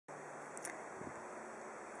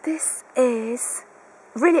This is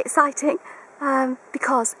really exciting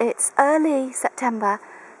because it's early September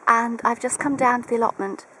and I've just come down to the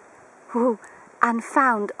allotment and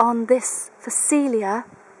found on this phacelia,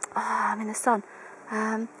 I'm in the sun,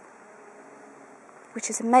 which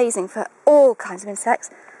is amazing for all kinds of insects.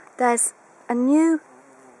 There's a new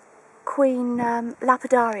queen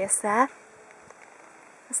lapidarius there.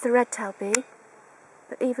 That's the red-tailed bee.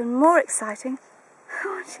 But even more exciting,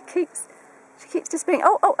 she keeps just being,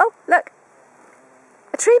 oh, look,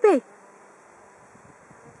 a tree bee.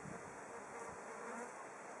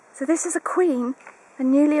 So this is a queen, a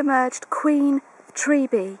newly emerged queen tree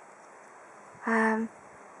bee. I've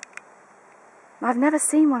never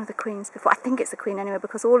seen one of the queens before. I think it's a queen anyway,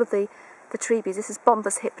 because all of the tree bees, this is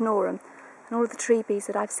b.hypnorum, and all of the tree bees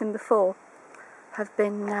that I've seen before have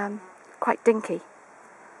been quite dinky.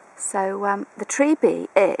 So the tree bee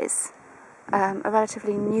is a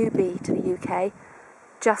relatively new bee to the UK,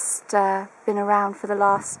 just been around for the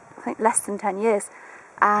last, I think, less than 10 years.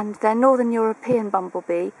 And they're Northern European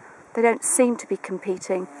bumblebee. They don't seem to be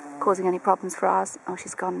competing, causing any problems for ours. Oh,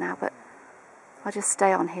 she's gone now, but I'll just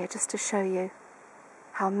stay on here just to show you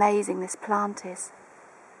how amazing this plant is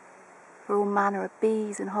for all manner of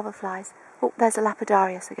bees and hoverflies. Oh, there's a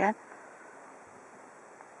lapidarius again.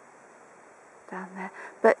 Down there.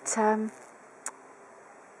 But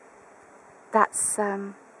that's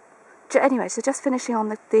anyway, so just finishing on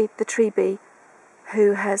the tree bee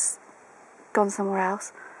who has gone somewhere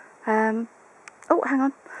else. Oh, hang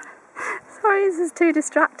on. Sorry, this is too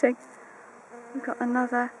distracting. We've got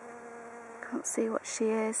another, can't see what she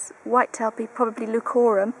is. White-tailed bee, probably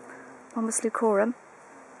leucorum, bombus leucorum.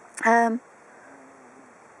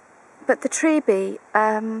 But the tree bee,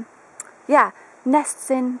 yeah, nests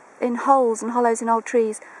in holes and hollows in old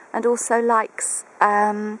trees, and also likes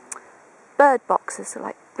bird boxes, so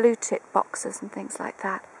like blue tip boxes and things like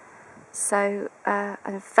that. So a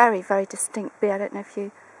very, very distinct bee. I don't know if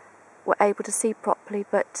you were able to see properly,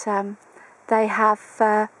 but they have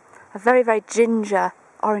a very, very ginger,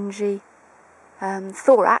 orangey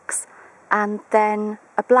thorax, and then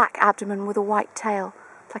a black abdomen with a white tail,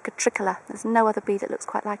 like a tricolor. There's no other bee that looks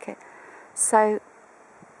quite like it. So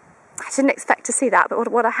I didn't expect to see that,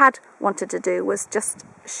 but what I had wanted to do was just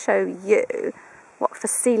show you what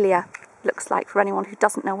phacelia looks like for anyone who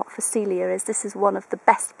doesn't know what phacelia is. This is one of the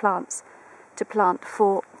best plants to plant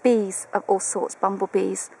for bees of all sorts,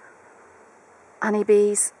 bumblebees,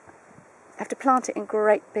 honeybees. You have to plant it in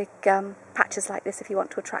great big patches like this if you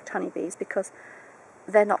want to attract honeybees, because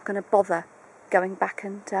they're not going to bother going back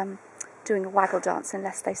and doing a waggle dance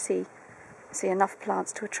unless they see enough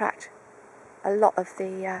plants to attract a lot of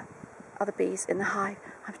the other bees in the hive.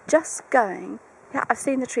 I'm just going, yeah, I've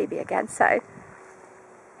seen the tree bee again, so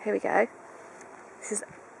here we go. This is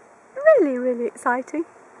really, really exciting.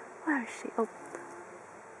 Where is she? Oh,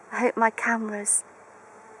 I hope my camera's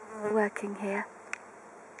working here.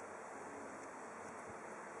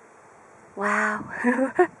 Wow.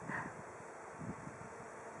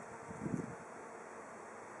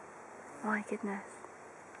 My goodness.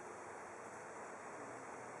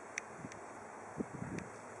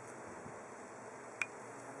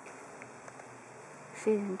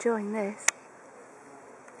 She's enjoying this.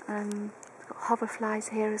 Got hoverflies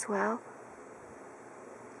here as well.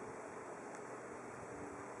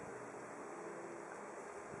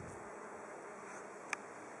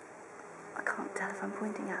 I can't tell if I'm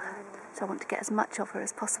pointing at her, so I want to get as much of her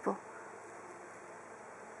as possible.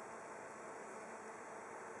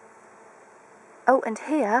 Oh, and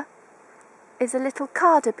here is a little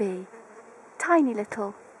carder bee, tiny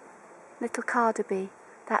little carder bee.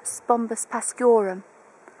 That's bombus pascurum,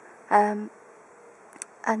 and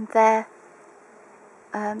they're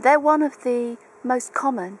one of the most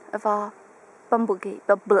common of our bumblebees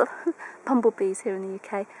here in the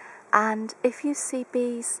UK. And if you see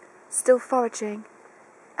bees still foraging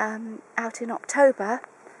out in October,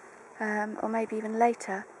 or maybe even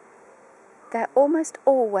later, they're almost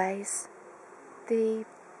always the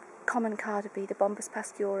common carder bee, the bombus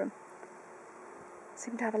pascurum.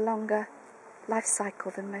 Seem to have a longer life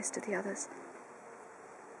cycle than most of the others.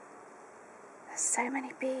 There's so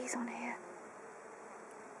many bees on here.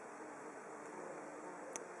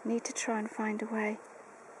 Need to try and find a way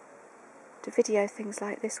to video things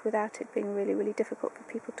like this without it being really, really difficult for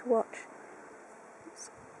people to watch.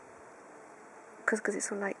 Because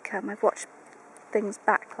it's all like, I've watched things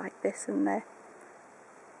back like this, and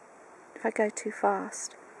if I go too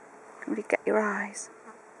fast, you can really get your eyes.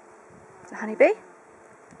 It's a honeybee.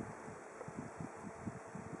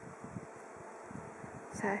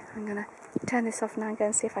 So I'm going to turn this off now and go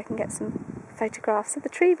and see if I can get some photographs of the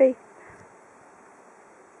tree bee.